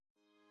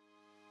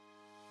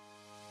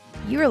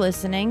You are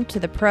listening to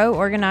the Pro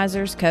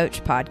Organizers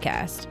Coach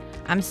podcast.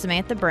 I'm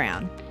Samantha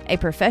Brown, a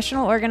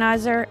professional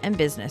organizer and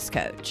business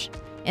coach.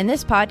 In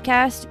this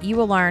podcast, you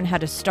will learn how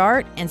to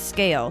start and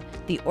scale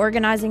the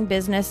organizing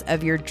business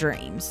of your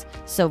dreams.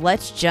 So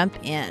let's jump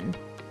in.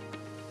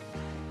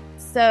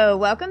 So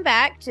welcome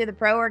back to the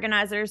Pro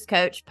Organizers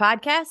Coach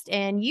podcast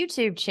and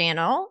YouTube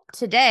channel.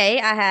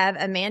 Today, I have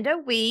Amanda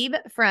Wiebe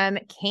from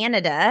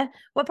Canada.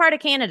 What part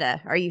of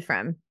Canada are you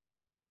from?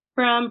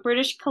 From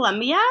British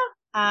Columbia,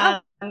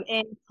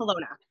 in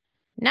Kelowna.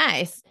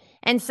 Nice.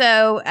 And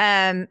so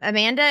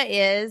Amanda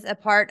is a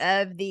part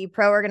of the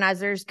Pro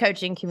Organizers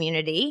coaching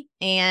community,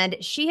 and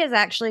she has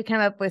actually come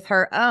up with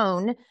her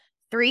own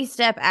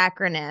 3-step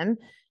acronym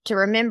to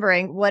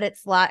remembering what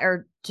it's like,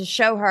 or to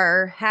show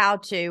her how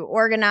to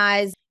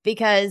organize,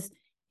 because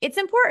it's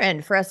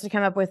important for us to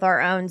come up with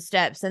our own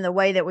steps and the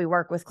way that we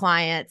work with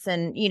clients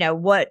and, you know,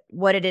 what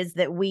it is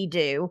that we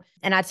do.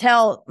 And I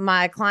tell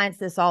my clients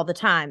this all the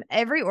time.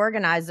 Every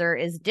organizer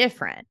is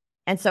different.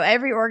 And so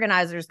every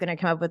organizer is going to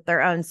come up with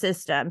their own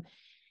system.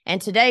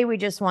 And today we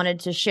just wanted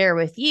to share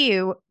with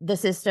you the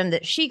system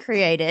that she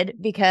created,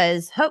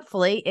 because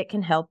hopefully it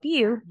can help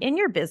you in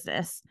your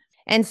business.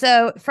 And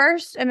so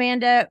first,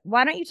 Amanda,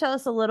 why don't you tell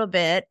us a little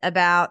bit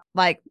about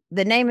like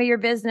the name of your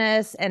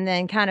business and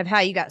then kind of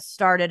how you got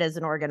started as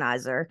an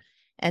organizer,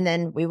 and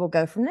then we will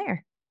go from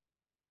there.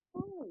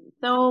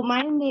 So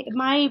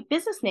my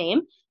business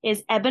name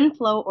is Ebb and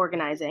Flow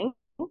Organizing.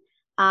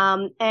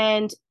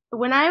 And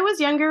when I was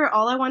younger,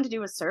 all I wanted to do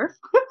was surf,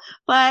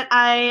 but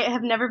I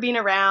have never been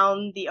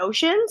around the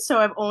ocean, so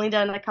I've only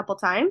done it a couple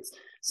times.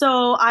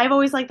 So I've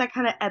always liked that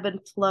kind of ebb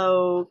and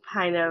flow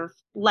kind of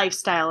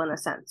lifestyle in a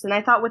sense. And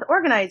I thought with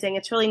organizing,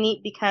 it's really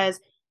neat because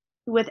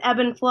with ebb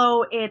and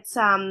flow, it's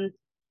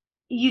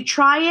you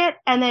try it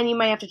and then you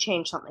might have to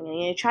change something.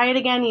 And you try it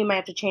again, you might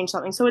have to change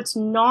something. So it's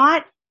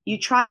not you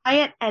try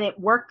it and it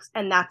works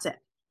and that's it.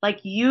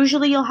 Like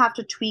usually you'll have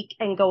to tweak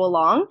and go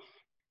along.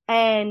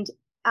 And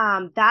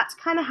that's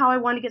kind of how I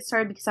wanted to get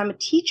started, because I'm a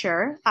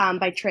teacher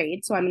by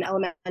trade. So I'm an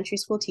elementary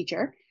school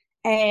teacher.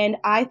 And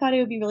I thought it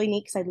would be really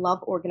neat, because I love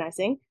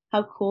organizing,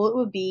 how cool it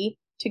would be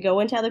to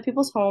go into other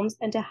people's homes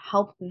and to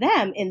help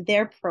them in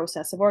their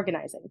process of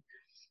organizing.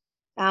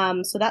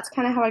 So that's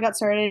kind of how I got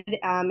started.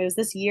 It was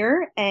this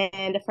year,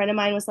 and a friend of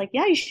mine was like,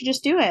 yeah, you should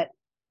just do it.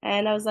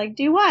 And I was like,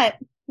 do what?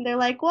 And they're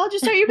like, well,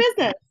 just start your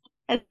business.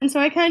 And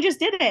so I kind of just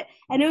did it.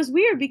 And it was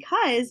weird,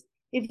 because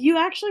if you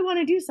actually want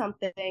to do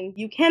something,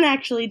 you can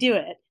actually do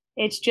it.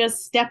 It's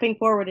just stepping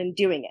forward and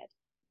doing it.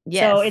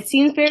 Yes. So it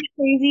seems very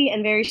crazy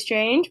and very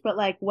strange, but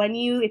like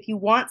if you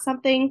want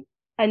something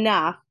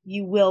enough,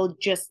 you will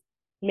just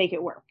make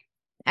it work.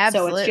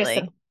 Absolutely. So it's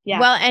just,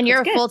 well, and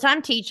you're a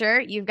full-time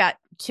teacher. You've got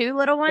 2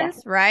 little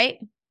ones, right?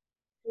 2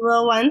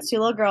 little ones, 2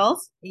 little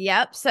girls.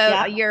 Yep.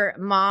 So you're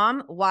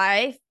mom,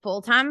 wife,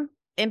 full-time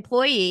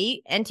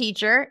employee and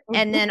teacher. Mm-hmm.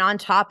 And then on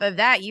top of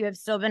that, you have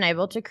still been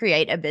able to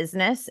create a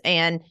business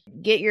and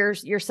get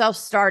yourself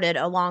started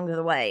along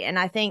the way. And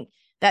I think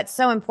that's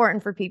so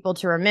important for people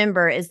to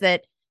remember, is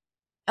that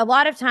a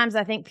lot of times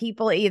I think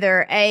people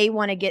either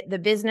want to get the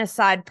business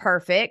side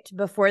perfect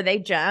before they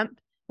jump,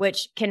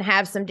 which can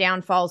have some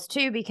downfalls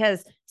too,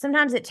 because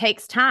sometimes it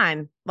takes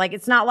time. Like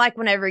it's not like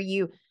whenever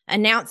you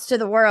announce to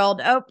the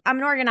world, oh, I'm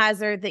an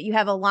organizer, that you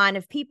have a line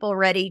of people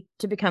ready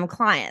to become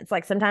clients.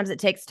 Like sometimes it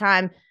takes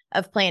time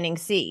of planting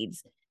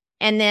seeds.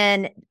 And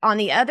then on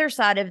the other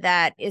side of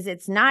that is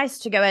it's nice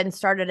to go ahead and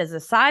start it as a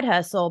side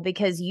hustle,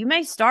 because you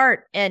may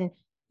start and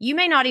you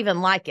may not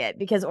even like it,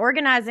 because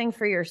organizing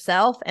for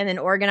yourself and then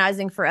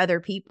organizing for other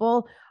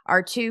people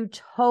are 2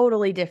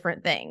 totally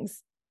different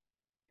things.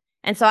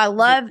 And so I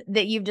love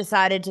that you've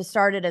decided to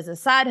start it as a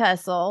side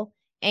hustle.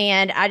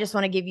 And I just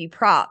want to give you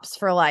props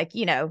for like,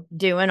 you know,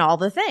 doing all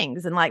the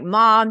things, and like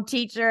mom,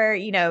 teacher,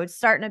 you know,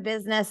 starting a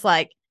business,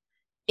 like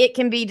it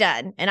can be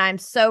done. And I'm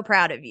so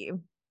proud of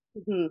you.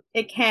 Mm-hmm.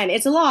 It can.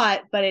 It's a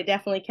lot, but it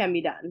definitely can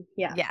be done.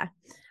 Yeah. Yeah.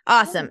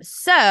 Awesome.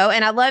 So,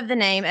 and I love the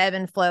name Ebb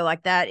and Flow.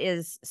 Like that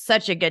is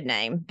such a good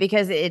name,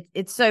 because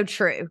it's so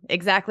true.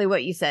 Exactly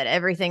what you said.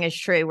 Everything is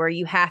true, where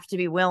you have to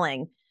be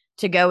willing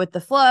to go with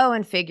the flow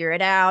and figure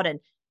it out. And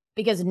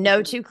because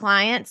no 2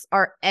 clients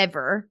are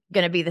ever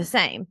going to be the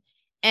same.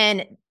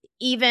 And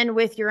even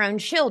with your own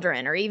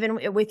children, or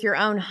even with your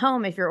own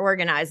home, if you're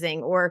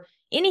organizing, or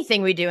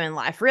anything we do in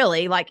life,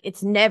 really, like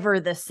it's never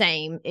the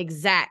same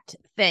exact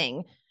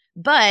thing.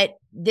 But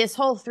this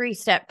whole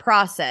 3-step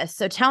process.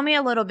 So tell me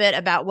a little bit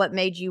about what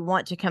made you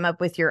want to come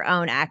up with your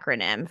own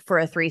acronym for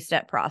a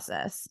 3-step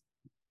process.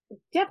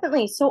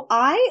 Definitely. So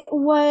I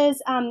was,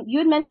 you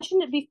had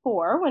mentioned it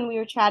before when we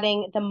were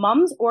chatting, the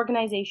Mums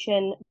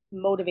Organization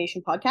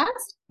Motivation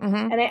podcast.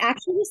 Mm-hmm. And I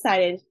actually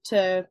decided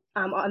to,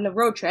 on the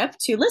road trip,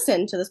 to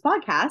listen to this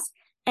podcast,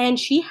 and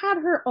she had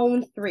her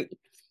own 3.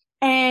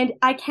 And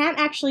I can't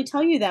actually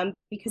tell you them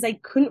because I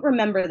couldn't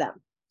remember them.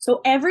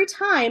 So every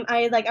time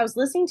I was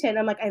listening to it, and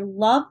I'm like, I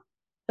love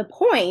the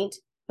point,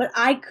 but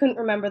I couldn't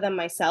remember them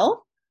myself.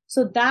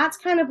 So that's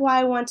kind of why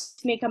I wanted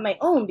to make up my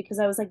own, because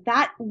I was like,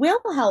 that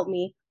will help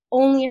me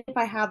only if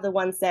I have the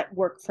ones that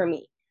work for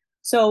me.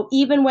 So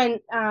even when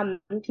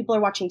people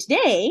are watching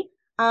today,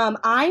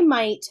 I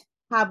might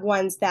have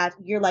ones that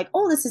you're like,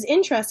 oh, this is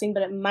interesting,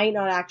 but it might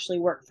not actually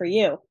work for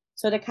you.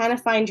 So to kind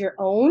of find your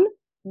own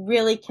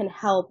really can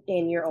help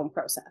in your own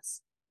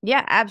process.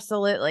 Yeah,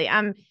 absolutely.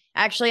 I'm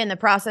actually in the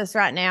process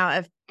right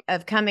now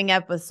of coming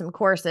up with some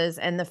courses,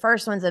 and the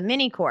first one's a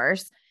mini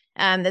course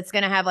that's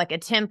going to have like a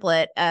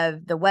template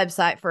of the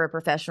website for a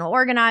professional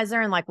organizer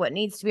and like what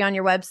needs to be on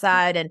your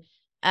website and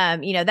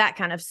that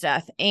kind of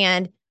stuff.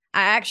 And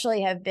I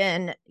actually have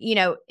been,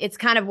 it's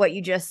kind of what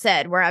you just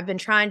said, where I've been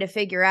trying to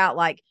figure out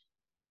like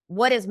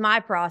what is my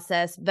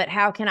process, but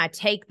how can I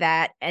take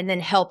that and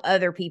then help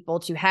other people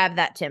to have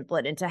that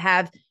template and to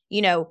have,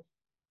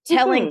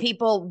 telling Mhm.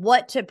 people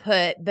what to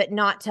put, but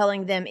not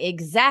telling them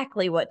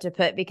exactly what to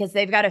put because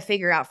they've got to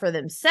figure out for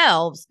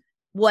themselves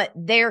what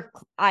their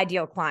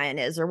ideal client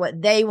is or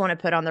what they want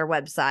to put on their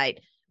website,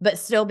 but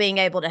still being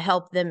able to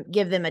help them,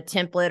 give them a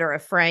template or a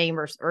frame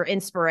or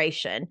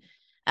inspiration.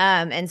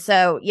 And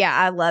so, yeah,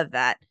 I love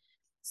that.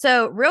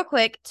 So, real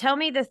quick, tell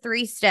me the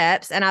 3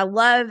 steps. And I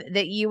love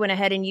that you went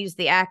ahead and used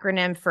the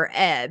acronym for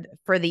EB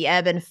for the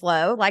ebb and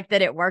flow, like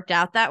that it worked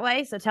out that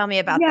way. So, tell me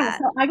about Yeah, that.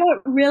 so I got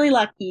really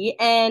lucky.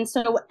 And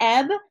so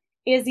EB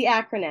is the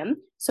acronym.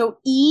 So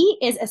E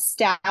is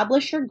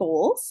establish your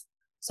goals.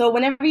 So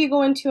whenever you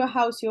go into a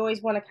house, you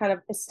always want to kind of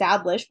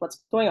establish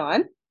what's going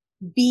on.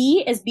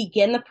 B is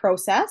begin the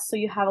process. So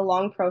you have a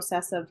long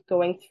process of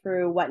going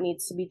through what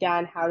needs to be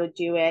done, how to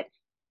do it,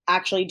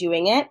 actually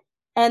doing it.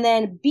 And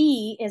then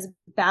B is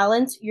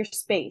balance your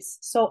space.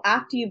 So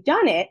after you've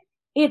done it,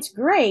 it's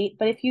great.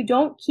 But if you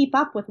don't keep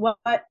up with what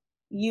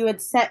you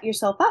had set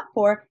yourself up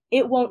for,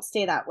 it won't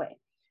stay that way.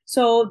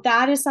 So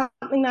that is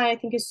something that I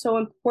think is so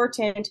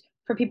important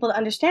for people to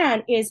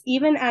understand is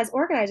even as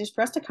organizers,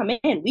 for us to come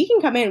in, we can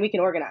come in, we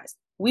can organize.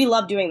 We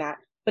love doing that.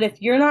 But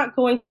if you're not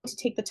going to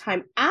take the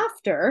time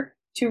after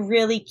to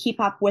really keep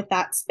up with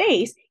that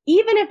space,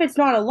 even if it's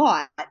not a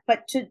lot,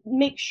 but to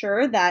make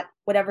sure that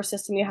whatever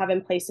system you have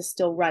in place is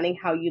still running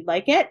how you'd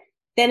like it,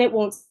 then it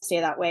won't stay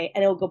that way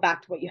and it'll go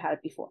back to what you had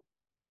it before.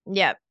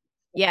 Yep.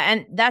 Yeah.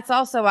 And that's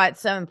also why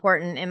it's so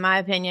important, in my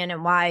opinion,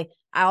 and why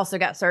I also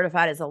got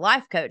certified as a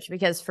life coach.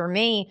 Because for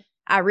me,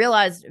 I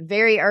realized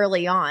very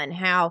early on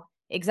how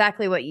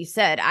exactly what you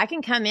said. I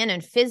can come in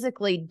and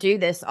physically do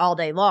this all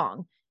day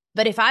long.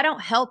 But if I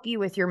don't help you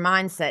with your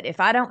mindset, if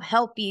I don't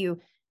help you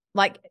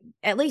like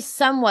at least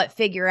somewhat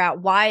figure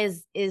out why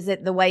is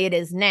it the way it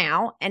is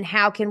now and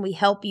how can we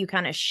help you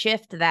kind of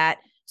shift that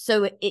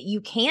so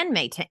you can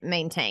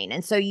maintain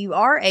and so you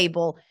are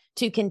able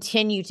to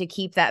continue to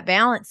keep that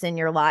balance in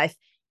your life,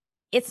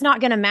 it's not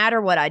going to matter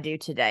what I do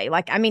today.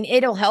 Like, I mean,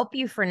 it'll help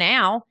you for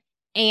now.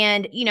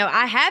 And,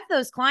 I have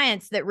those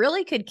clients that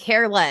really could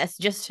care less,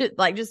 just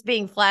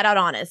being flat out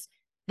honest.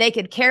 They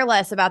could care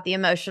less about the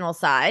emotional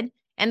side.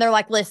 And they're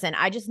like, listen,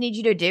 I just need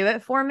you to do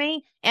it for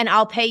me. And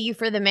I'll pay you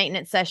for the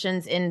maintenance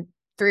sessions in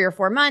 3 or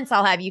 4 months.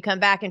 I'll have you come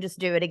back and just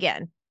do it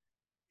again,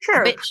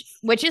 Sure.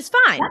 which is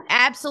fine.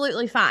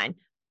 Absolutely fine.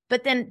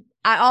 But then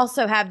I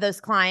also have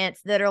those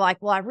clients that are like,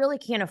 well, I really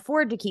can't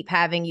afford to keep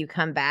having you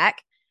come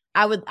back.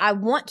 I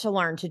want to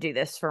learn to do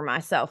this for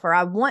myself, or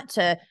I want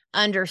to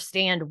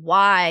understand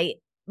why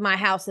my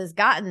house has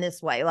gotten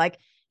this way. Like,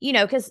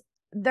 because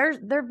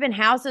there've been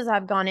houses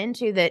I've gone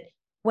into that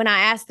when I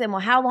ask them,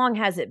 well, how long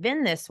has it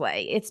been this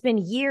way? It's been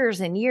years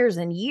and years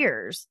and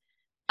years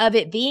of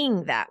it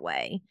being that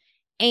way.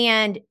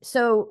 And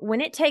so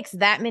when it takes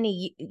that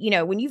many,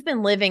 when you've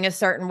been living a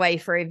certain way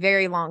for a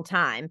very long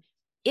time,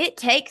 it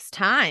takes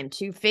time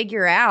to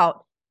figure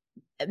out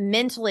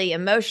mentally,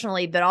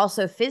 emotionally, but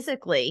also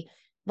physically,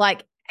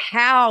 like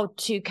how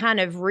to kind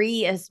of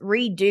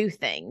redo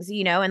things,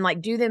 and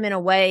like do them in a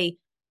way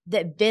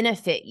that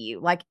benefit you.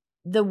 Like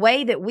the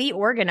way that we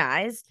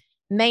organize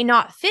may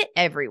not fit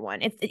everyone.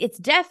 It's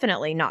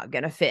definitely not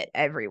going to fit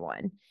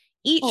everyone.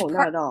 Oh,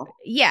 not at all.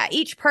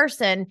 Each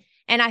person.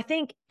 And I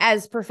think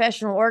as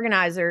professional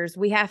organizers,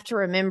 we have to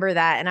remember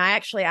that. And I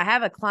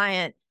have a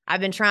client I've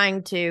been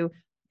trying to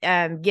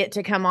get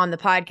to come on the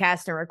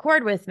podcast and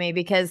record with me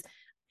because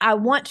I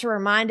want to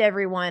remind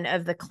everyone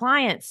of the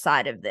client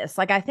side of this.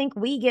 Like, I think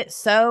we get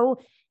so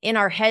in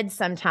our heads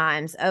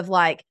sometimes of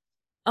like,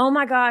 oh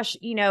my gosh,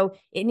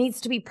 it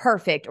needs to be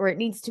perfect or it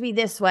needs to be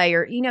this way.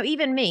 Or,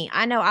 even me,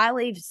 I know I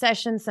leave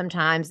sessions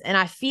sometimes and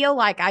I feel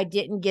like I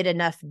didn't get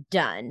enough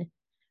done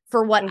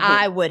for what Mm-hmm.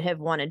 I would have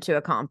wanted to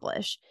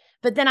accomplish.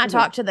 But then I Mm-hmm.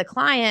 talk to the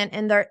client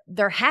and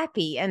they're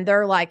happy and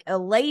they're like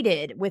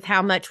elated with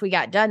how much we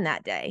got done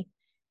that day.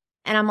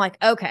 And I'm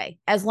like, okay,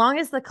 as long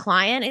as the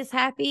client is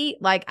happy,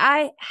 like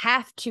I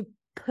have to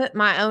put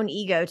my own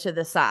ego to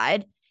the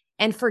side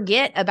and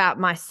forget about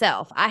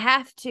myself. I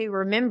have to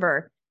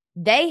remember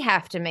they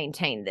have to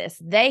maintain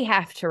this. They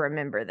have to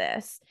remember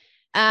this.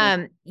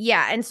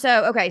 Yeah. And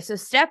so, okay. So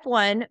step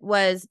one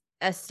was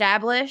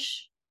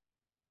Establish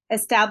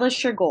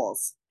your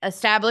goals.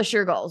 establish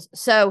your goals.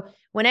 So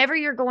whenever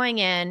you're going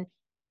in,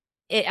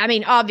 I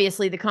mean,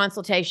 obviously the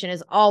consultation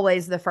is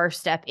always the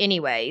first step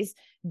anyways,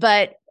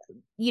 but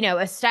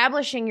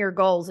establishing your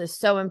goals is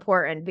so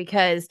important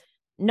because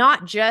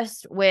not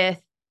just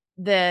with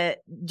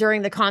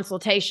during the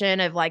consultation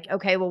of like,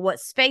 okay, well, what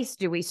space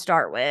do we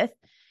start with?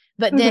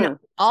 But then Mm-hmm.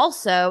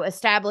 also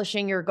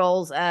establishing your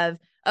goals of,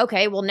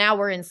 okay, well, now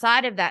we're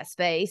inside of that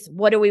space.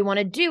 What do we want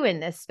to do in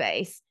this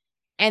space?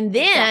 And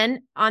Exactly.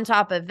 then on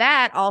top of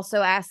that,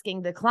 also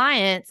asking the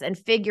clients and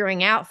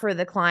figuring out for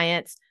the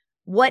clients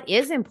what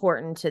is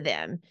important to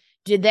them.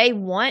 Do they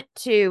want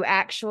to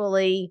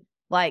actually,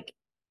 like,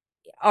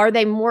 are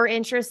they more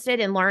interested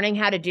in learning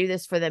how to do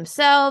this for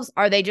themselves?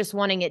 Are they just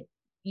wanting it,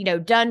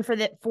 done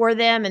for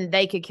them and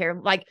they could care,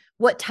 like,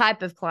 what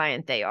type of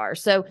client they are?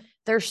 So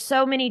there's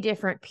so many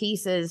different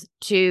pieces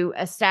to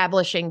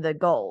establishing the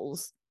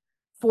goals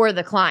for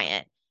the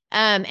client.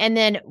 And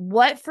then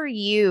what for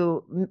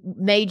you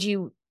made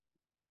you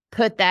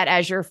put that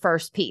as your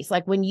first piece?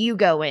 Like when you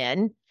go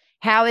in,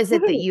 how is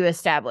it that you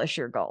establish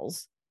your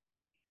goals?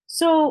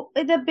 So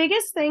the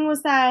biggest thing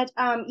was that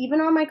even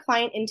on my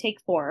client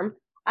intake form,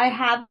 I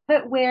have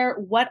it where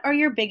what are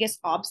your biggest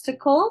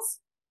obstacles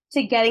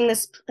to getting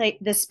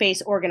this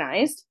space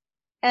organized,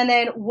 and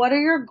then what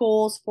are your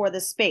goals for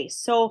the space.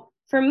 So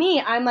for me,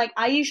 I'm like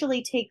I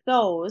usually take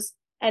those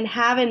and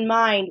have in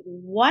mind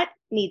what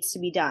needs to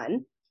be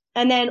done,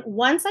 and then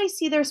once I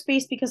see their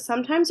space, because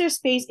sometimes their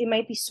space it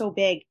might be so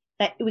big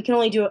that we can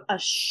only do a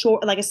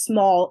short, like a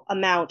small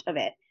amount of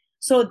it.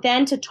 So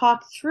then to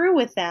talk through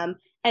with them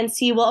and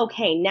see, well,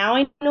 okay, now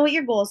I know what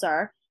your goals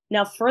are.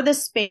 Now for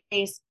this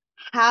space,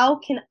 how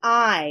can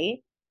I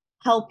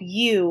help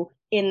you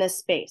in this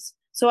space?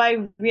 So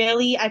I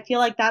feel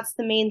like that's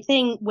the main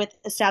thing with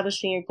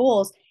establishing your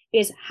goals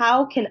is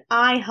how can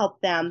I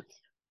help them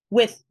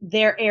with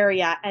their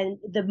area and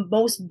the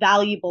most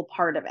valuable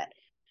part of it?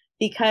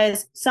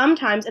 Because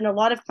sometimes, and a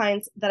lot of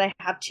clients that I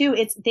have too,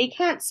 it's they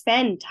can't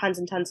spend tons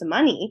and tons of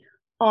money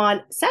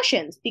on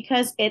sessions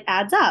because it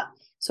adds up.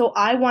 So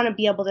I want to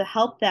be able to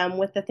help them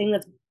with the thing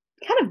that's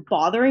kind of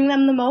bothering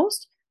them the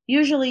most.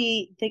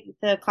 Usually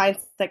the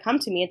clients that come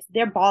to me, it's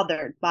they're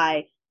bothered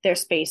by their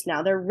space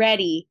now. They're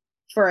ready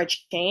for a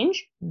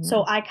change. Mm-hmm.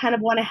 So I kind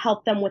of want to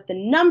help them with the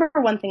number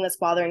one thing that's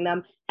bothering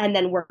them and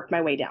then work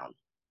my way down.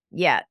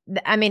 Yeah,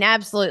 I mean,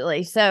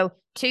 absolutely. So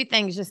two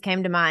things just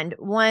came to mind.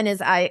 One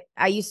is I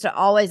used to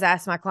always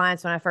ask my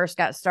clients when I first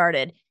got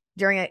started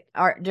during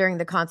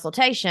the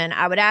consultation,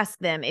 I would ask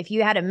them, if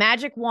you had a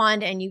magic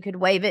wand and you could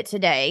wave it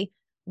today,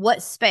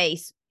 what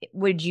space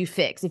would you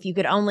fix if you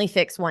could only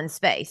fix one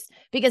space?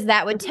 Because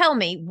that would tell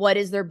me what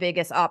is their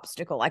biggest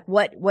obstacle, like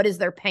what is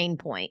their pain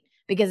point?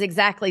 Because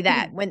exactly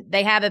that, when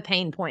they have a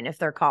pain point if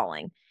they're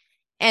calling.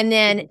 And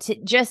then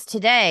just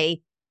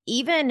today,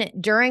 even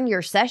during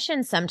your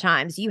session,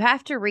 sometimes you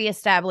have to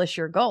reestablish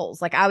your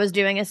goals. Like I was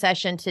doing a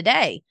session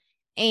today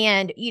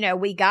and,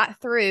 we got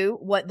through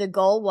what the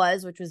goal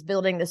was, which was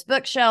building this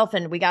bookshelf,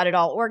 and we got it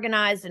all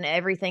organized and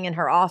everything in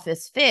her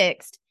office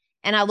fixed.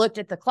 And I looked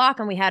at the clock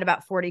and we had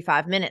about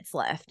 45 minutes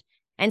left.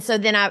 And so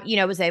then I,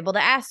 was able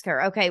to ask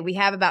her, okay, we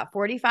have about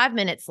 45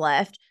 minutes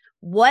left.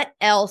 What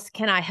else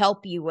can I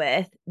help you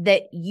with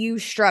that you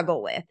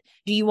struggle with?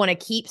 Do you want to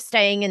keep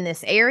staying in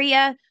this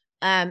area?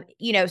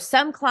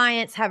 Some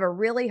clients have a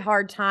really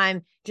hard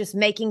time just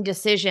making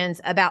decisions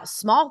about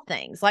small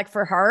things. Like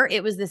for her,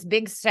 it was this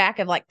big stack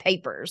of like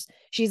papers.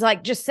 She's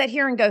like, just sit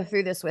here and go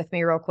through this with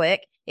me real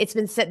quick. It's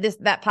been set,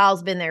 that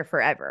pile's been there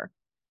forever.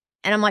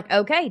 And I'm like,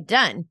 okay,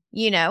 done.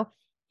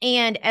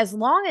 And as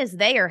long as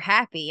they are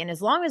happy and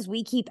as long as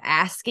we keep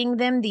asking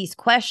them these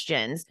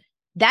questions,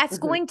 that's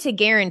Mm-hmm. going to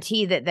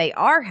guarantee that they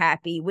are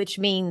happy, which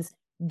means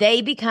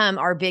they become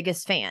our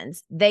biggest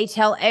fans. They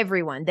tell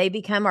everyone, they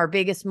become our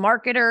biggest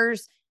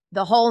marketers,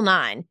 the whole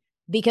nine,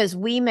 because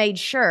we made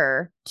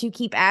sure to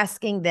keep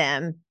asking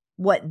them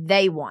what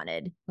they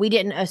wanted. We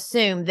didn't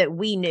assume that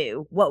we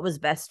knew what was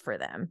best for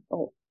them.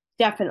 Oh,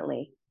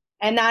 definitely.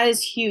 And that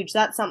is huge.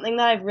 That's something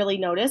that I've really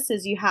noticed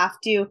is you have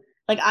to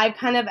like I've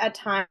kind of at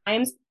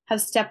times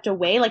have stepped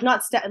away, like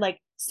not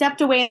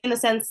stepped away in the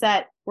sense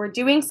that we're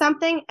doing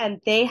something and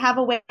they have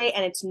a way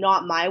and it's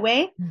not my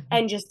way, Mhm.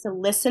 and just to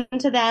listen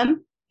to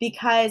them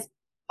because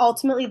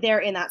ultimately they're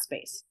in that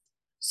space.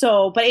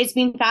 So, but it's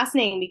been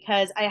fascinating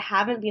because I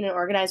haven't been an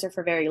organizer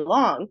for very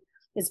long.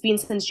 It's been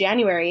since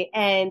January,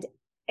 and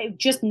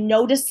just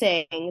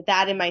noticing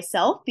that in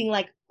myself, being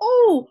like,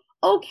 oh,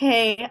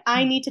 okay,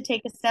 I need to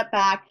take a step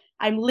back.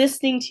 I'm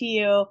listening to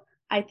you.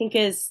 I think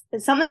is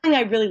something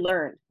I really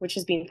learned, which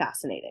has been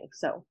fascinating.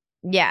 So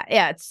Yeah,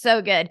 it's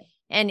so good.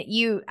 And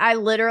I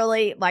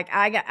literally like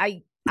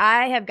I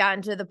have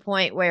gotten to the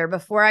point where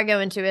before I go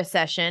into a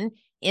session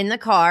in the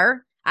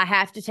car, I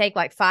have to take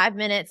like 5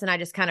 minutes and I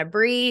just kind of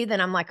breathe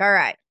and I'm like, all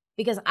right,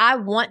 because I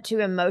want to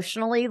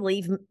emotionally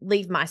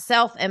leave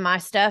myself and my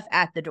stuff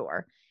at the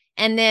door.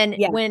 And then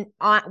yeah. when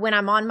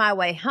I'm on my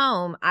way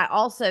home, I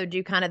also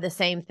do kind of the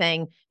same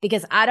thing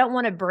because I don't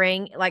want to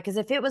bring like, because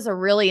if it was a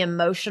really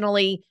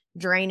emotionally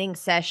draining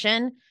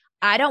session,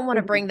 I don't want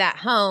to Mhm. bring that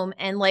home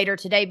and later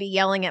today be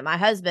yelling at my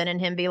husband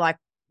and him be like,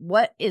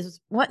 what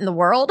in the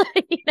world?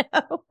 you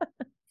know?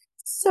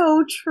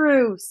 So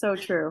true. So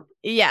true.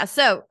 Yeah.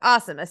 So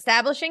awesome.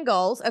 Establishing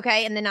goals.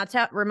 Okay. And then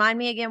remind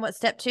me again what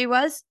step 2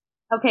 was.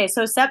 Okay,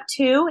 so step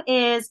two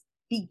is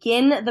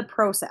begin the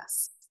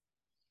process.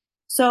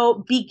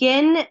 So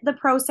begin the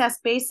process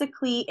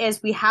basically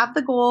is we have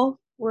the goal,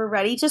 we're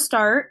ready to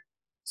start.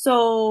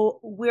 So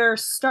we're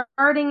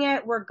starting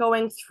it, we're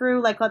going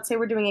through, like, let's say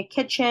we're doing a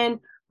kitchen,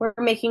 we're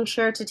making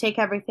sure to take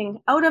everything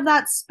out of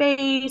that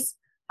space,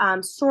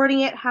 sorting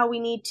it how we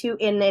need to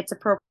in its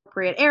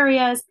appropriate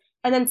areas,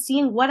 and then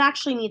seeing what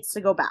actually needs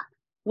to go back.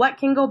 What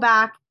can go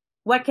back?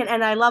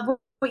 And I love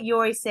what you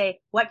always say,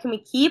 what can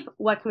we keep?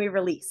 What can we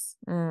release?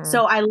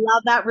 So I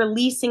love that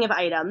releasing of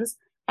items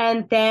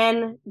and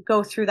then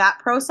go through that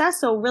process.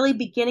 So really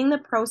beginning the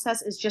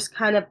process is just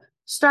kind of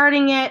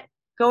starting it,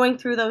 going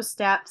through those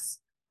steps,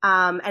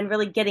 and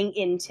really getting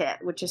into it,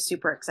 which is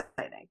super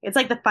exciting. It's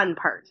like the fun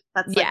part.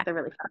 That's like the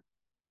really fun.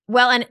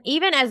 Well, and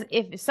even as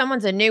if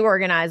someone's a new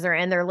organizer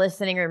and they're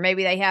listening, or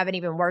maybe they haven't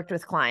even worked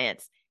with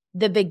clients,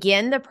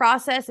 the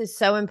process is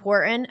so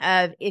important.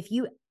 Of if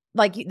you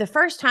like the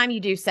first time you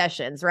do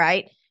sessions,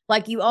 right?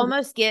 Like you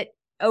almost get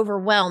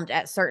overwhelmed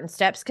at certain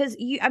steps because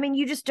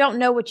you just don't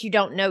know what you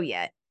don't know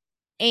yet.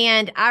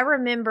 And I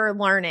remember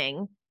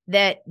learning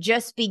that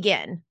just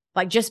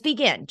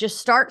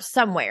start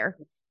somewhere.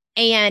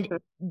 And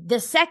the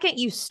second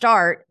you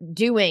start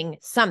doing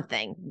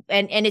something,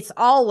 and it's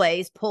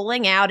always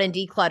pulling out and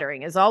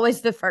decluttering is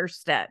always the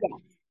first step,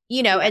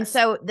 and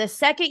so the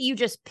second you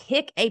just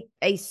pick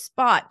a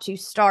spot to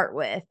start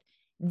with,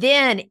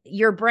 then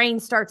your brain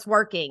starts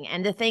working,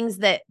 and the things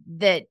that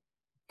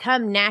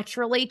come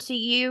naturally to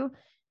you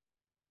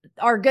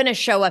are going to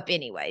show up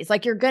anyways.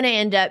 Like you're going to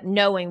end up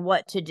knowing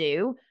what to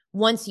do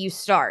once you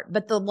start.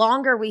 But the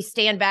longer we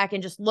stand back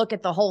and just look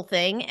at the whole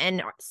thing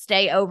and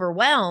stay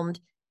overwhelmed,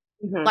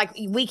 like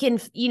we can,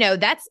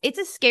 it's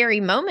a scary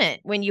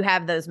moment when you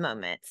have those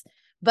moments.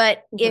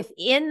 But if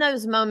in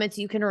those moments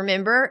you can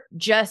remember,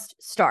 just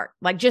start,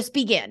 like just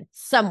begin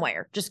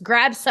somewhere, just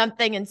grab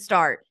something and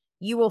start,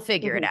 you will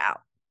figure it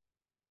out.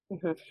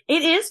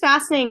 It is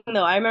fascinating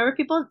though. I remember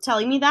people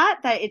telling me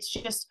that it's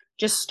just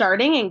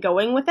starting and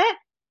going with it.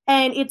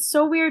 And it's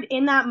so weird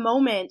in that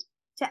moment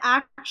to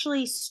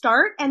actually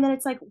start. And then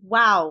it's like,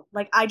 wow,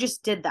 like I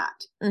just did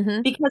that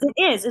because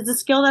it's a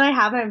skill that I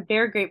have and I'm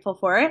very grateful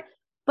for it.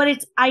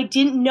 But I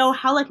didn't know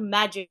how like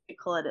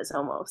magical it is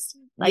almost.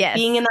 Like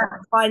being in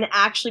that spot and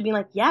actually being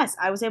like, yes,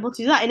 I was able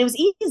to do that. And it was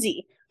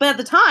easy. But at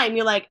the time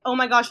you're like, oh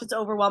my gosh, it's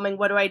overwhelming.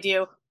 What do I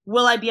do?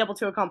 Will I be able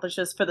to accomplish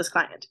this for this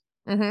client?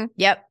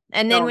 Yep.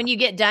 And then when you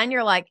get done,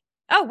 you're like,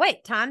 oh,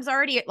 wait, time's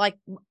already like,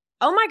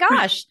 oh my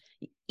gosh.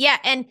 Yeah.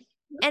 And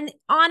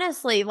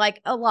honestly,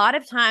 like a lot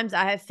of times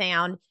I have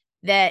found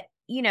that,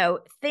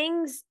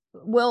 things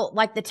will,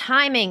 like the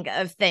timing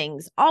of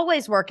things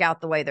always work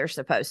out the way they're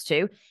supposed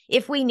to.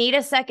 If we need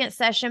a second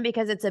session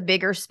because it's a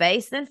bigger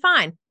space, then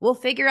fine, we'll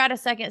figure out a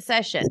second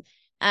session.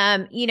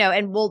 And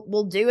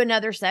we'll do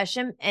another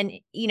session. And,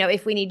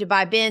 if we need to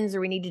buy bins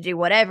or we need to do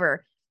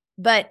whatever,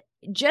 but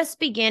just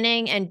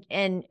beginning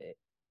and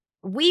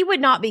we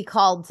would not be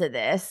called to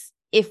this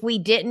if we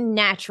didn't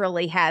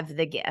naturally have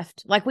the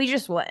gift. Like we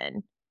just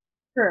wouldn't.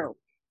 True.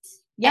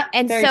 Yeah.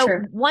 And so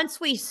true. Once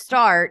we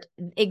start,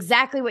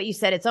 exactly what you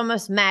said, it's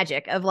almost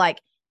magic of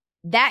like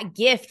that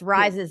gift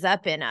rises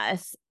up in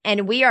us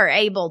and we are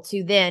able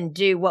to then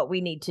do what we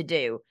need to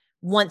do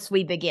once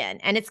we begin.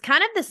 And it's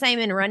kind of the same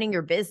in running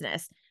your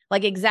business,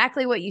 like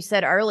exactly what you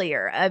said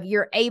earlier of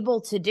you're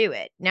able to do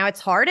it. Now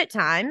it's hard at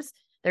times.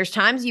 There's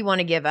times you want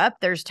to give up.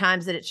 There's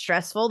times that it's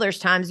stressful. There's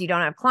times you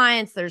don't have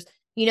clients. There's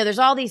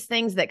all these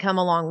things that come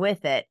along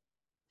with it,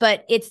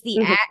 but it's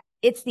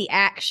the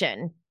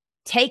action.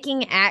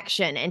 Taking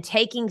action and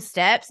taking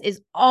steps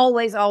is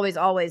always, always,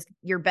 always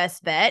your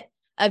best bet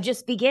of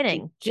just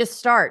beginning. Just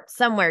start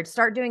somewhere,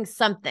 start doing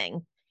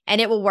something, and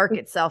it will work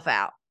itself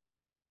out.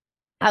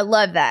 I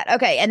love that.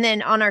 Okay. And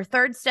then on our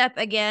third step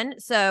again,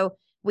 so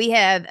we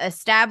have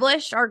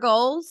established our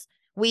goals.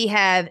 We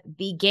have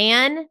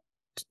began,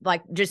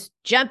 like just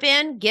jump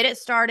in, get it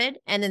started.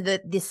 And then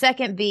the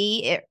second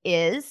B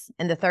is,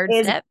 and the third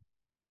step,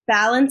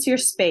 balance your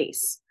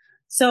space.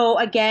 So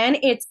again,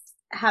 it's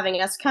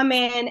having us come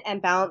in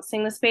and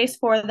balancing the space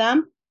for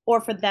them or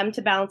for them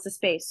to balance the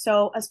space.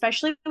 So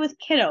especially with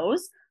kiddos,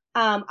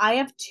 I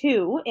have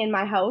 2 in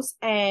my house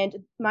and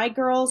my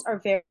girls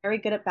are very, very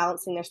good at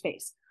balancing their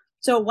space.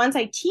 So once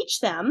I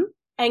teach them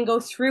and go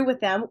through with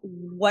them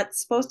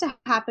what's supposed to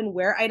happen,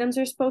 where items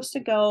are supposed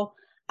to go,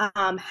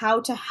 how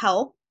to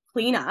help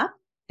clean up,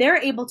 they're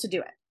able to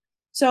do it.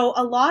 So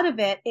a lot of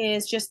it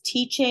is just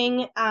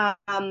teaching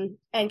and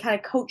kind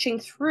of coaching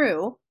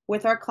through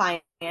with our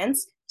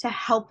clients to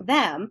help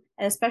them,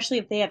 and especially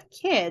if they have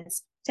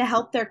kids, to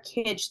help their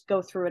kids go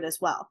through it as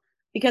well.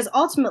 Because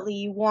ultimately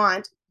you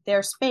want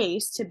their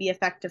space to be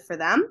effective for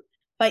them,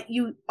 but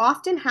you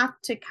often have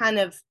to kind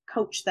of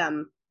coach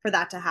them for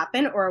that to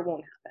happen or it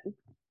won't happen.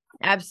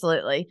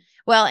 Absolutely.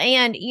 Well,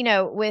 and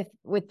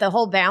with the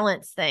whole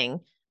balance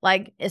thing,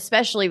 like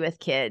especially with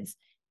kids,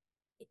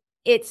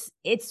 it's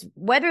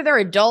whether they're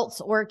adults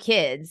or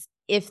kids,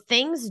 if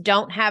things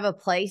don't have a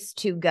place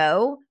to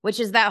go, which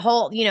is that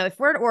whole, if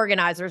we're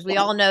organizers, we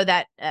all know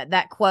that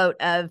that quote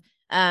of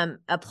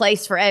a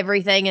place for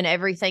everything and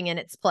everything in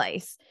its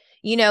place.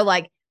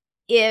 Like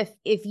if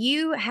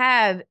you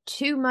have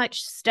too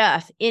much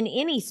stuff in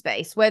any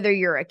space, whether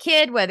you're a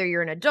kid, whether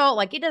you're an adult,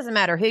 like it doesn't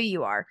matter who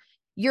you are,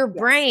 your Yes.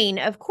 brain,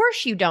 of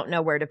course, you don't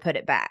know where to put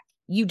it back.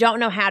 You don't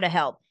know how to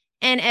help.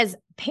 And as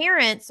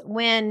parents,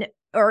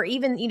 or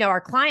even, our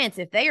clients,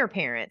 if they are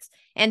parents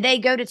and they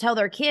go to tell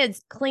their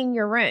kids, clean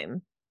your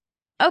room.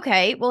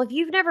 Okay, well, if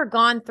you've never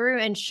gone through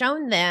and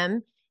shown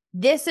them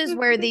this is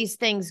where Mhm. these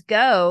things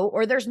go,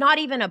 or there's not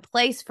even a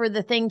place for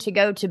the thing to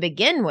go to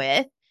begin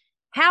with,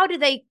 how do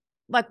they,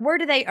 like, where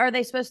are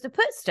they supposed to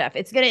put stuff?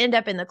 It's going to end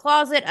up in the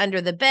closet, under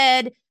the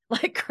bed,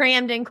 like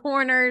crammed in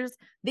corners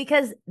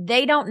because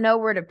they don't know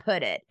where to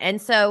put it.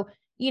 And so,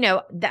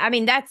 I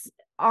mean, that's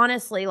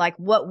honestly like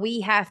what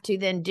we have to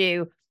then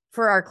do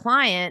for our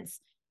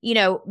clients,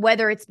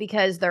 whether it's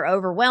because they're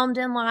overwhelmed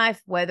in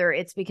life, whether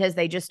it's because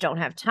they just don't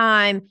have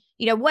time,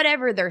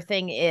 whatever their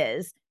thing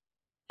is.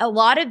 A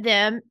lot of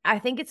them, I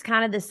think it's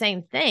kind of the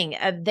same thing.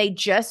 They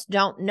just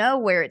don't know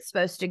where it's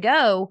supposed to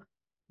go.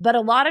 But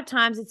a lot of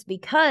times it's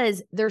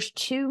because there's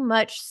too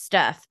much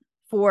stuff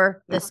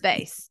for the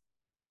space.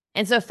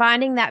 And so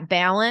finding that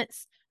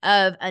balance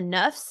of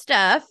enough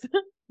stuff,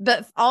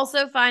 but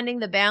also finding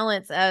the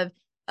balance of,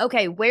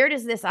 okay, where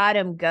does this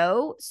item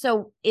go?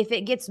 So if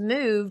it gets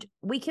moved,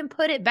 we can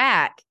put it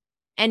back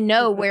and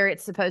know Mhm. where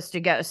it's supposed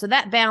to go. So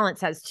that balance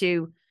has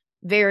two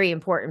very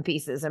important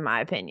pieces, in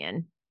my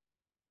opinion.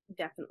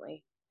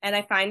 Definitely. And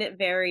I find it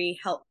very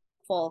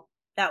helpful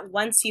that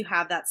once you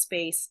have that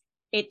space,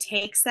 it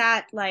takes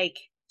that like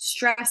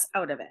stress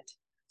out of it.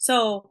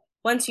 So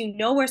once you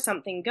know where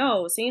something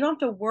goes, and you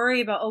don't have to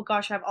worry about, oh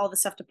gosh, I have all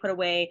this stuff to put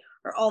away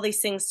or all these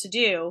things to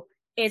do.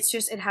 It's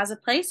just, it has a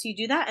place, you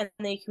do that, and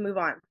then you can move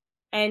on.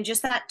 And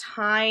just that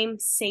time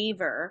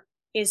saver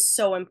is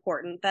so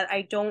important that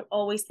I don't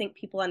always think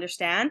people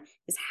understand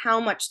is how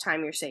much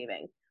time you're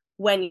saving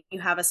when you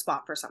have a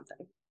spot for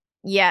something.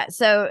 Yeah.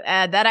 So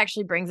that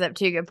actually brings up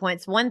two good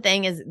points. One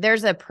thing is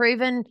there's a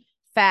proven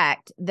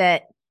fact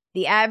that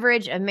the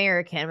average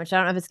American, which I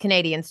don't know if it's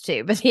Canadians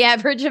too, but the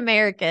average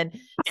American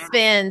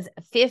spends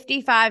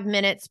 55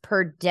 minutes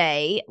per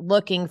day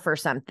looking for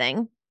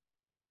something,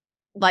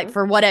 like Mhm.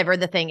 for whatever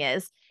the thing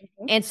is.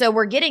 Mhm. And so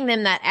we're getting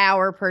them that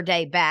hour per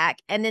day back.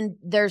 And then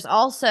there's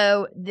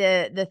also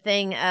the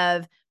thing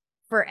of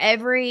for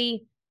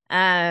every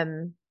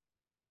um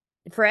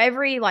for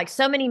every like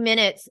so many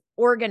minutes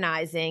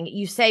organizing,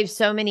 you save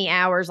so many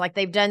hours. Like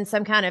they've done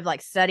some kind of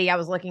like study. I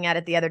was looking at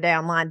it the other day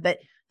online. But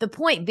the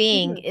point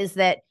being Mhm. is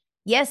that,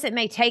 yes, it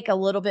may take a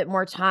little bit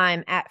more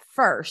time at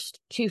first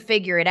to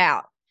figure it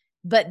out.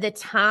 But the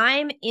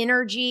time,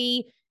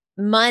 energy,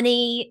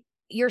 money,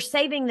 you're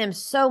saving them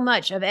so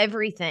much of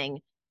everything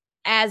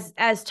as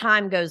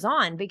time goes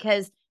on,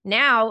 because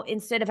now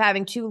instead of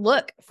having to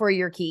look for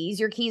your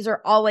keys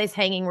are always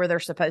hanging where they're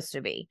supposed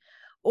to be,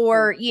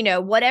 or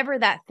whatever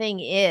that thing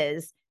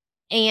is.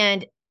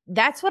 And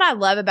that's what I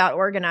love about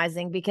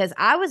organizing, because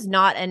I was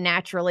not a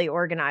naturally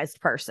organized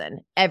person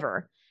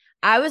ever.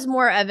 I was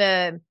more of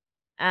a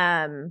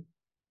um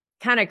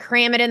kind of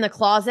cram it in the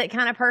closet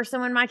kind of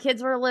person when my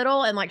kids were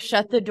little, and like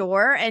shut the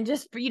door and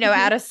just Mhm.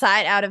 out of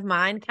sight out of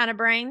mind kind of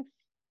brain.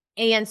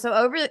 And so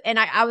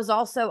I was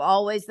also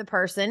always the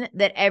person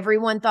that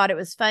everyone thought it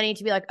was funny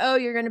to be like, oh,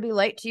 you're going to be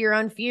late to your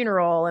own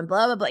funeral and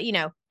blah, blah,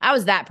 blah. I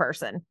was that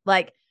person.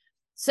 Like,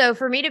 so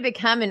for me to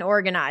become an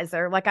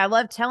organizer, like I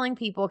love telling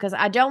people, because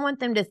I don't want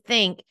them to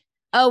think,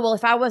 oh, well,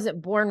 if I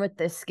wasn't born with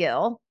this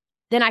skill,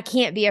 then I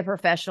can't be a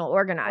professional Oh.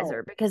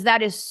 organizer, because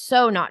that is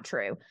so not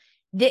true.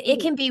 It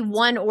Mhm. can be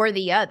one or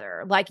the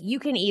other. Like you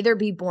can either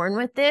be born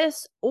with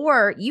this,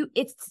 or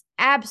it's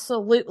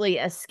absolutely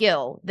a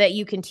skill that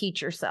you can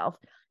teach yourself,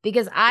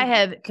 because I Mhm.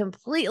 have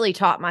completely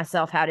taught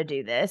myself how to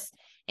do this.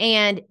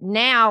 And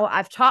now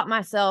I've taught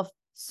myself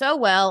so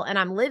well, and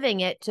I'm living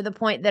it to the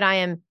point that I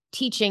am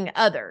teaching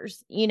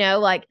others,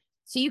 like,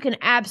 so you can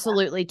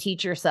absolutely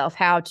teach yourself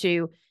how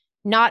to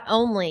not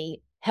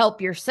only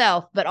help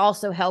yourself, but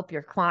also help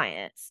your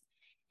clients.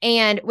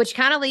 And which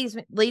kind of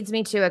leads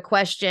me to a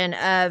question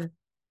of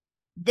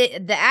the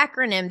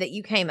acronym that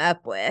you came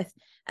up with.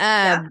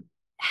 Yeah.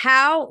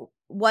 How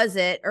was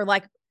it, or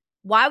like,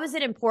 why was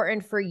it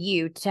important for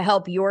you to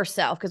help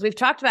yourself? Because we've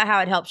talked about how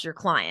it helps your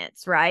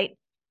clients, right?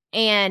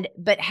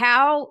 But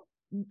how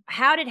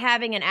did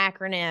having an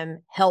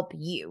acronym help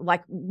you?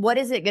 Like, what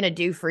is it going to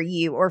do for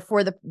you, or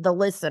for the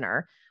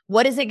listener?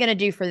 What is it going to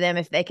do for them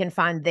if they can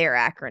find their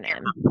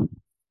acronym?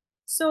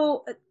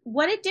 So,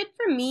 what it did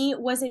for me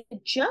was it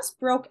just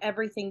broke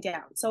everything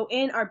down. So,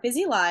 in our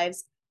busy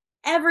lives,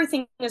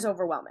 everything is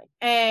overwhelming.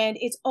 And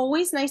it's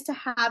always nice to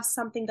have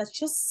something that's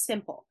just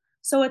simple.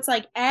 So, it's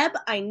like Ebb,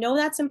 I know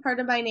that's in part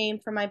of my name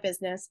for my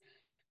business.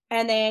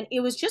 And then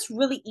it was just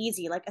really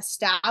easy, like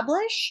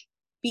establish,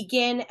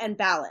 begin, and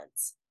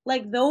balance.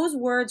 Like those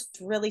words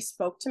really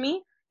spoke to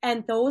me,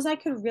 and those I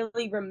could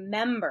really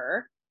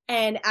remember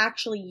and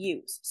actually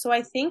use. So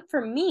I think for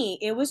me,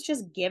 it was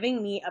just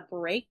giving me a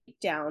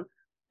breakdown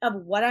of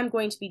what I'm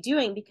going to be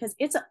doing, because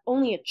it's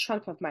only a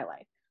chunk of my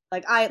life.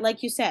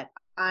 Like you said,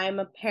 I'm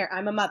a parent,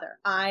 I'm a mother,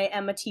 I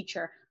am a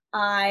teacher,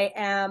 I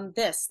am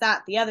this,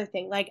 that, the other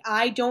thing. Like,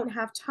 I don't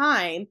have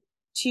time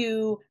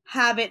to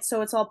have it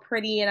so it's all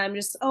pretty and I'm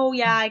just, oh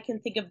yeah, I can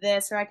think of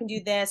this or I can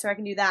do this or I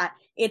can do that.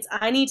 It's,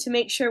 I need to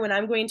make sure when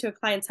I'm going to a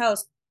client's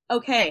house,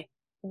 okay,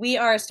 we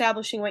are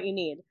establishing what you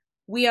need.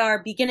 We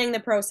are beginning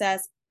the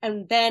process.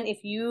 And then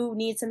if you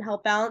need some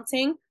help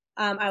balancing,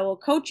 I will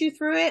coach you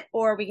through it,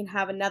 or we can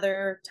have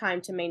another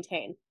time to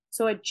maintain.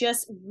 So it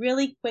just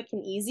really quick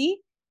and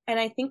easy. And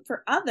I think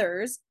for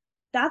others,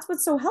 that's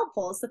what's so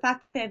helpful is the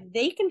fact that if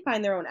they can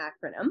find their own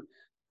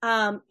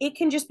acronym, it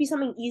can just be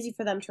something easy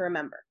for them to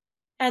remember.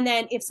 And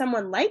then if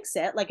someone likes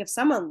it, like if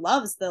someone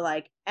loves the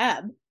like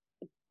ebb,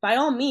 by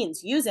all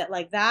means use it.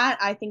 Like that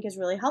I think is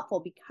really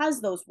helpful,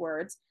 because those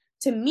words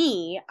to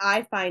me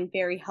I find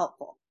very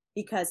helpful,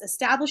 because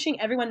establishing,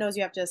 everyone knows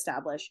you have to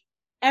establish,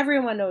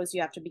 everyone knows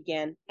you have to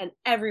begin, and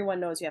everyone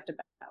knows you have to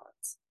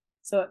balance.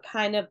 So it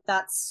kind of,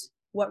 that's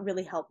what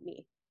really helped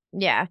me.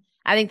 Yeah,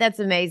 I think that's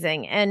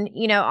amazing. And,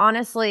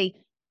 honestly,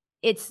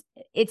 it's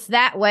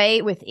that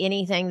way with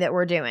anything that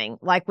we're doing.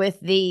 Like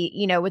with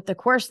with the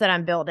course that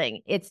I'm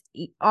building, it's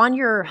on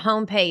your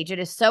homepage. It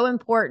is so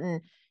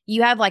important.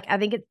 You have I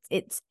think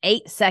it's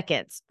 8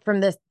 seconds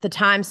from the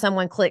time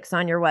someone clicks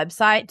on your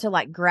website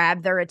to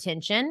grab their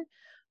attention,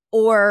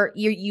 or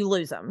you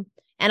lose them.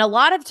 And a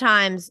lot of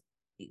times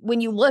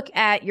when you look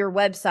at your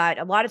website,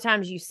 a lot of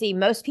times you see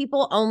most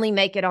people only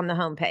make it on the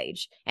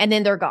homepage and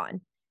then they're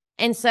gone.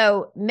 And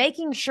so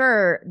making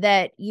sure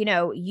that,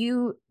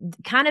 you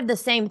kind of the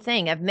same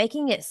thing of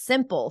making it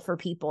simple for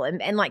people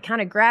and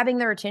kind of grabbing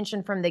their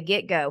attention from the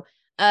get-go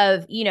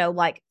of,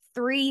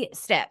 3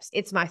 steps.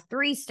 It's my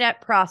 3-step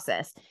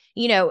process.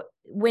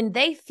 When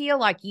they feel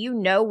like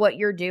what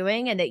you're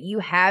doing and that you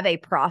have a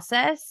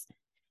process,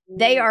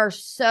 they are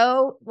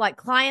so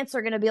clients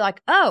are going to be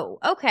like, oh,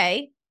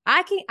 okay,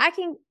 I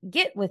can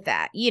get with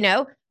that.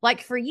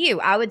 For you,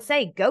 I would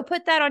say, go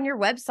put that on your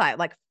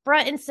website,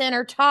 front and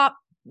center, top,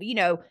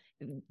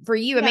 for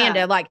you,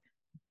 Amanda,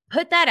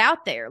 put that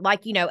out there,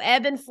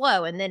 ebb and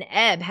flow, and then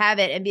ebb, have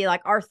it and be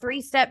our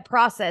 3-step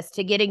process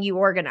to getting you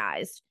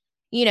organized,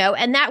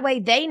 and that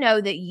way they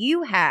know that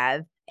you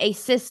have a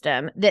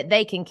system that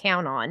they can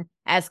count on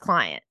as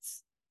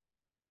clients.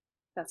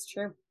 That's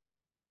true.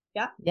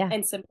 Yeah. Yeah.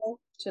 And simple,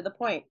 to the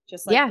point,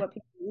 just like what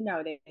people do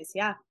nowadays.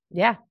 Yeah.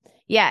 Yeah.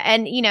 Yeah.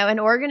 And, an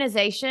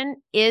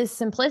organization is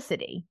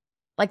simplicity.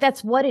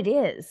 That's what it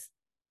is.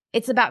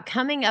 It's about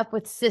coming up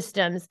with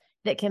systems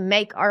that can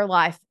make our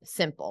life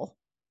simple.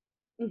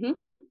 Mm-hmm.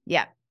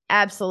 Yeah,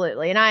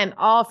 absolutely. And I am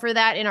all for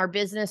that in our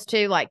business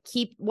too.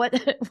 Keep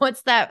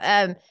what's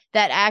that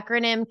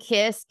acronym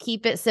KISS,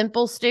 keep it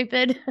simple,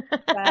 stupid.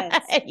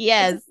 Yes.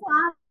 Yes.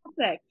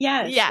 Classic.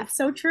 Yes. Yeah. It's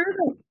so true.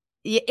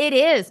 It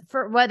is,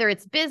 for whether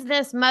it's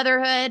business,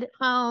 motherhood,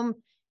 home,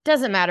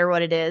 doesn't matter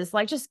what it is.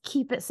 Just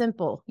keep it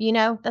simple.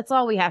 That's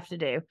all we have to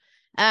do.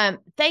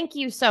 Thank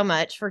you so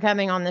much for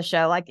coming on the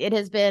show. It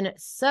has been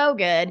so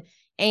good.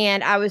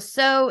 And I was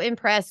so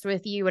impressed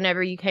with you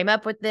whenever you came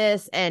up with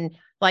this, and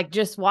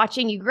just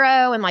watching you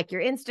grow, and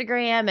your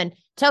Instagram, and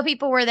tell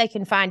people where they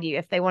can find you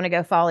if they want to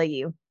go follow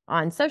you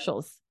on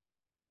socials.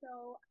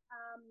 So,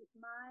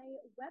 my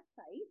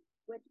website,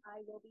 which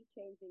I will be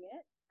changing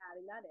it,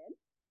 adding that in,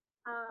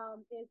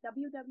 is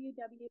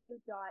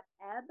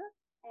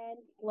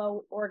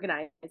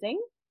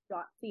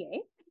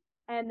www.ebbandfloworganizing.ca.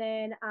 And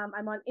then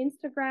I'm on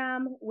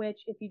Instagram,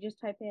 which if you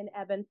just type in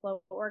Ebb and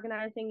Flow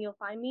Organizing, you'll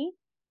find me.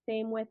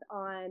 Same with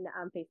on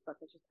Facebook,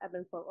 which is Ebb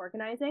and Flow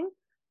Organizing.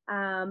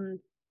 I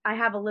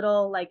have a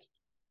little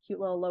cute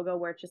little logo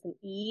where it's just an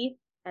E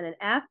and an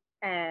F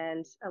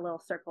and a little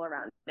circle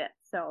around it.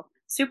 So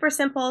super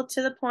simple,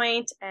 to the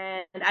point,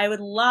 and I would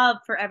love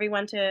for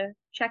everyone to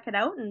check it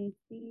out and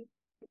see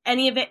if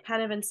any of it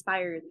kind of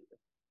inspires you.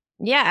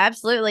 Yeah,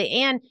 absolutely.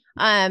 And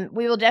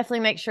we will definitely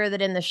make sure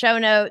that in the show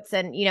notes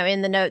and,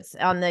 in the notes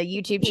on the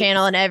YouTube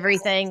channel and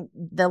everything,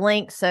 the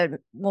links. So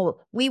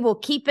we will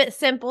keep it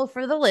simple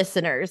for the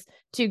listeners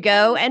to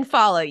go and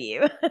follow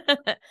you.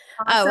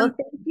 Awesome.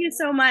 Thank you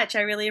so much.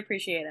 I really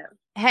appreciate it.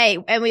 Hey,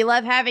 and we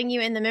love having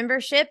you in the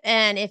membership.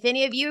 And if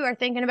any of you are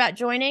thinking about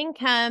joining,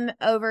 come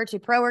over to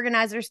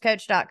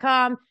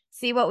proorganizerscoach.com,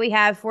 see what we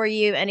have for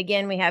you. And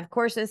again, we have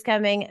courses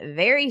coming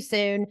very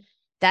soon.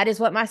 That is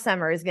what my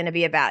summer is going to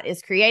be about,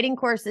 is creating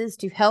courses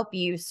to help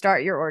you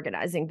start your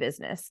organizing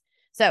business.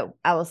 So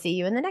I will see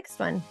you in the next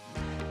one.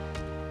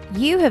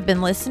 You have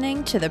been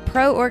listening to the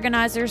Pro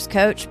Organizers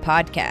Coach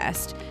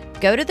podcast.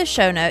 Go to the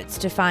show notes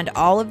to find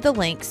all of the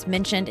links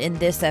mentioned in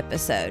this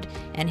episode,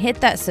 and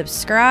hit that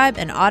subscribe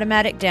and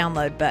automatic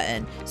download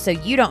button so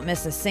you don't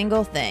miss a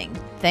single thing.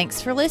 Thanks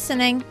for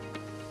listening.